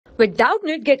With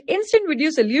Doubtnut, get instant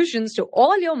video solutions to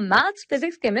all your maths,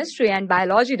 physics, chemistry, and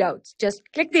biology doubts. Just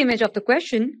click the image of the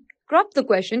question, crop the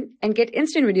question, and get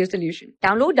instant video solution.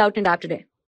 Download Doubtnut app today.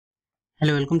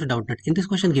 Hello, welcome to Doubtnut. In this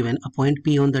question given, a point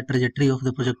P on the trajectory of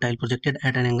the projectile projected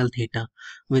at an angle theta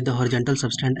with the horizontal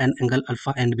subtend and angle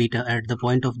alpha and beta at the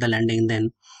point of the landing,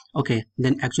 then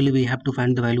actually we have to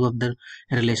find the value of the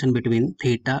relation between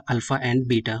theta, alpha and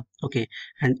beta. Okay,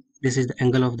 and this is the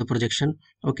angle of the projection.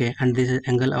 Okay, and this is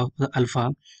angle of the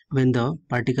alpha when the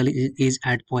particle is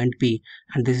at point P,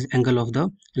 and this is angle of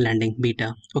the landing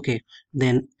beta. Okay,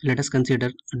 then let us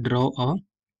draw a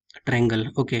triangle.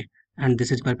 Okay, and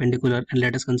this is perpendicular, and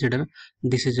let us consider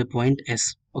this is a point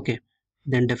S. Okay,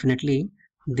 then definitely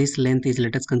this length is,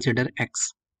 let us consider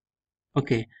x.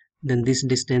 Okay, then this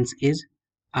distance is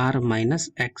r minus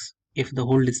x if the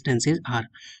whole distance is r,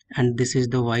 and this is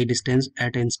the y distance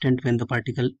at instant when the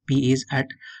particle P is at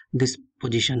this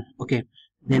position. Okay,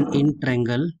 then in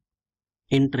triangle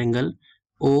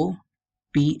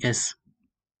OPS,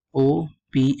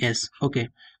 okay,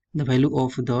 the value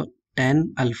of the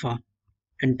tan alpha,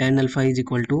 and tan alpha is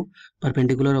equal to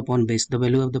perpendicular upon base. The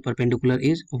value of the perpendicular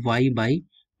is y by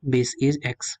base is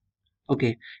x.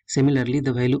 Okay, similarly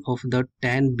the value of the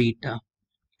tan beta,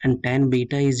 and tan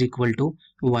beta is equal to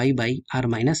y by r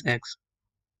minus x,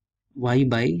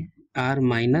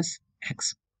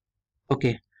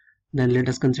 Okay, then let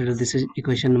us consider this is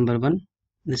equation number 1,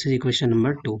 this is equation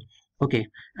number 2. Okay,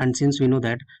 and since we know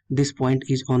that this point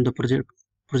is on the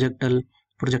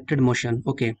projected motion,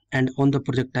 okay, and on the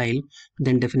projectile,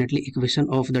 then definitely equation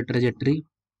of the trajectory,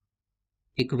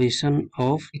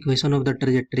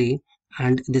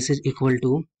 and this is equal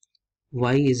to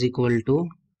y is equal to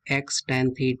x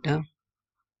tan theta,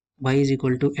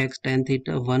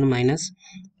 1 minus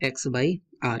x by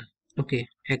r. Okay,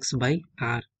 x by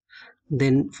r.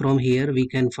 Then from here we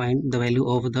can find the value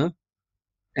of the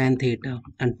tan theta,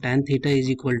 and tan theta is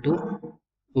equal to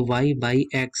y by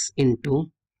x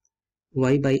into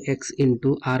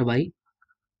r by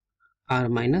r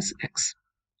minus x.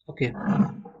 Okay,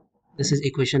 this is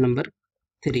equation number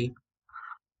 3.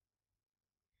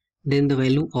 Then the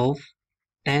value of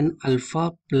tan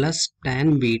alpha plus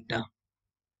tan beta.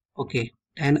 Okay,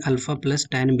 tan alpha plus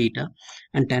tan beta,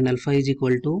 and tan alpha is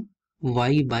equal to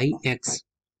y by x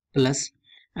plus,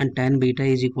 and tan beta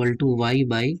is equal to y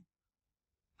by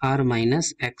r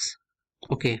minus x.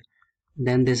 Okay,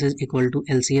 then this is equal to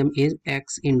LCM is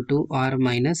x into r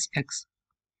minus x,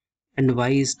 and y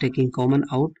is taking common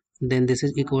out, then this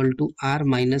is equal to r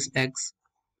minus x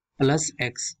plus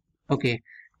x. Okay,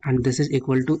 and this is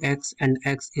equal to x, and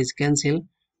x is cancelled,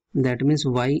 that means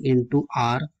y into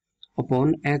r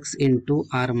upon x into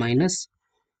r minus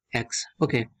x.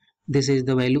 Okay, this is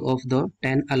the value of the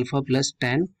tan alpha plus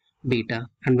tan beta,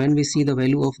 and when we see the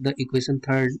value of the equation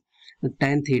 3rd,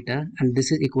 tan theta, and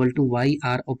this is equal to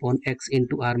yr upon x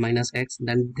into r minus x,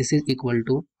 then this is equal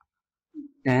to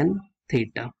tan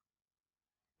theta.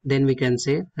 Then we can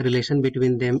say relation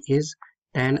between them is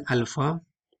tan alpha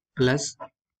plus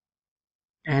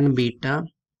tan beta,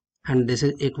 and this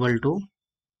is equal to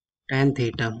tan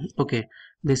theta. Okay,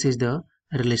 this is the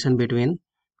relation between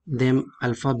them,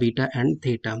 alpha, beta and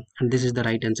theta, and this is the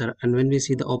right answer. And when we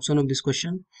see the option of this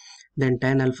question, then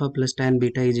tan alpha plus tan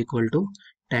beta is equal to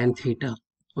tan theta.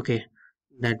 Okay,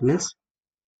 that means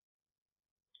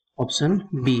option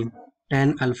B,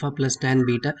 tan alpha plus tan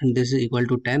beta, and this is equal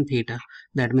to tan theta.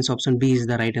 That means option B is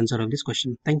the right answer of this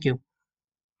question. Thank you.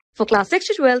 For class 6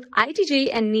 to 12, IIT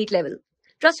JEE and NEET level.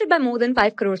 Trusted by more than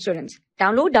 5 crore students.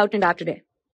 Download Doubtnut app today.